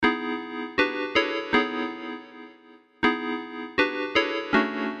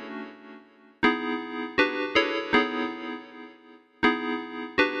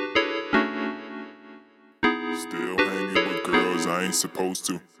I ain't supposed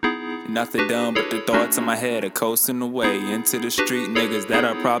to. Nothing done but the thoughts in my head are coasting away into the street niggas that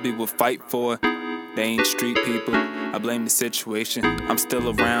I probably would fight for. They ain't street people, I blame the situation. I'm still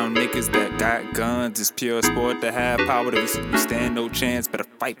around niggas that got guns. It's pure sport to have power, to stand no chance. Better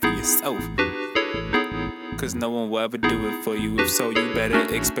fight for yourself, cause no one will ever do it for you. If so, you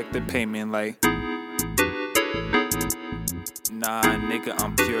better expect a payment like, nah nigga,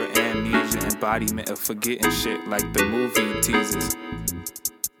 I'm pure amnesia, embodiment of forgetting shit like the movie teasers.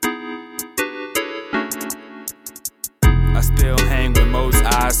 I still hang with most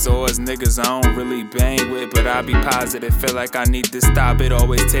eyesores, niggas I don't really bang with, but I be positive, feel like I need to stop it,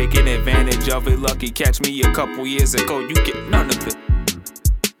 always taking advantage of it. Lucky catch me a couple years ago, you get none of it.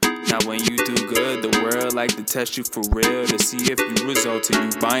 Now when you do good, the world like to test you for real, to see if you result to you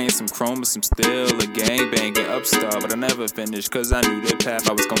buying some chrome or some steel, a gang banging upstart, but I never finished cause I knew the path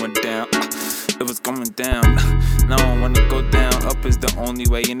I was going down. It was going down. Now I don't wanna go down. Up is the only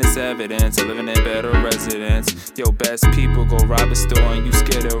way, and it's evidence of living in better residence. Yo, best people go rob a store and you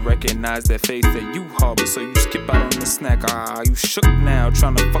scared to recognize that faith that you harbor, so you skip out on the snack. You shook now,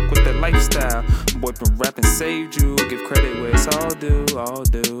 trying to fuck with that lifestyle. Boy from rapping saved you. Give credit where it's all due, all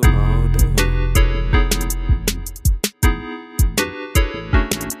due, all due.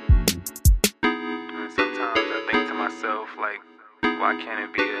 And sometimes I think to myself, like, why can't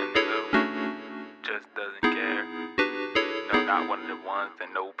it be a nigga who just doesn't care? You know, not one of the ones that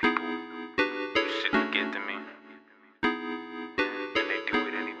know people